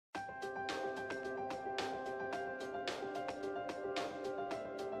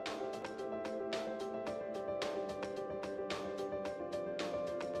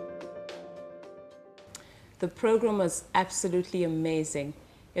The program was absolutely amazing.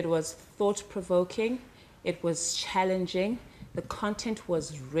 It was thought-provoking, it was challenging, the content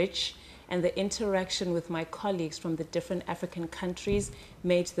was rich, and the interaction with my colleagues from the different African countries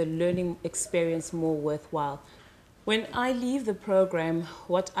made the learning experience more worthwhile. When I leave the program,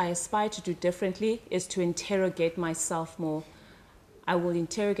 what I aspire to do differently is to interrogate myself more. I will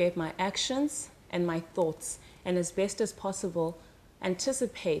interrogate my actions and my thoughts, and as best as possible,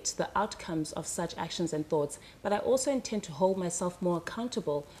 anticipate the outcomes of such actions and thoughts. But I also intend to hold myself more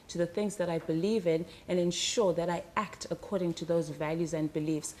accountable to the things that I believe in and ensure that I act according to those values and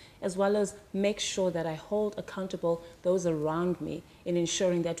beliefs, as well as make sure that I hold accountable those around me in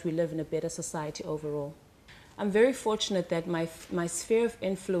ensuring that we live in a better society overall. I'm very fortunate that my sphere of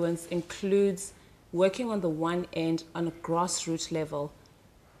influence includes working on the one end on a grassroots level,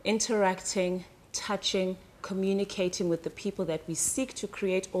 interacting, touching, communicating with the people that we seek to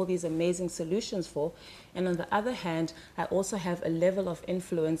create all these amazing solutions for. And on the other hand, I also have a level of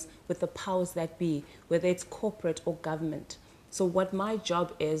influence with the powers that be, whether it's corporate or government. So what my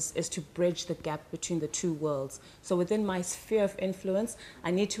job is to bridge the gap between the two worlds. So within my sphere of influence,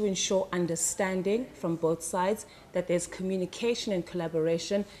 I need to ensure understanding from both sides, that there's communication and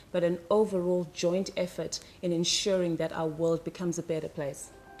collaboration, but an overall joint effort in ensuring that our world becomes a better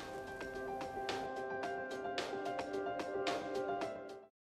place.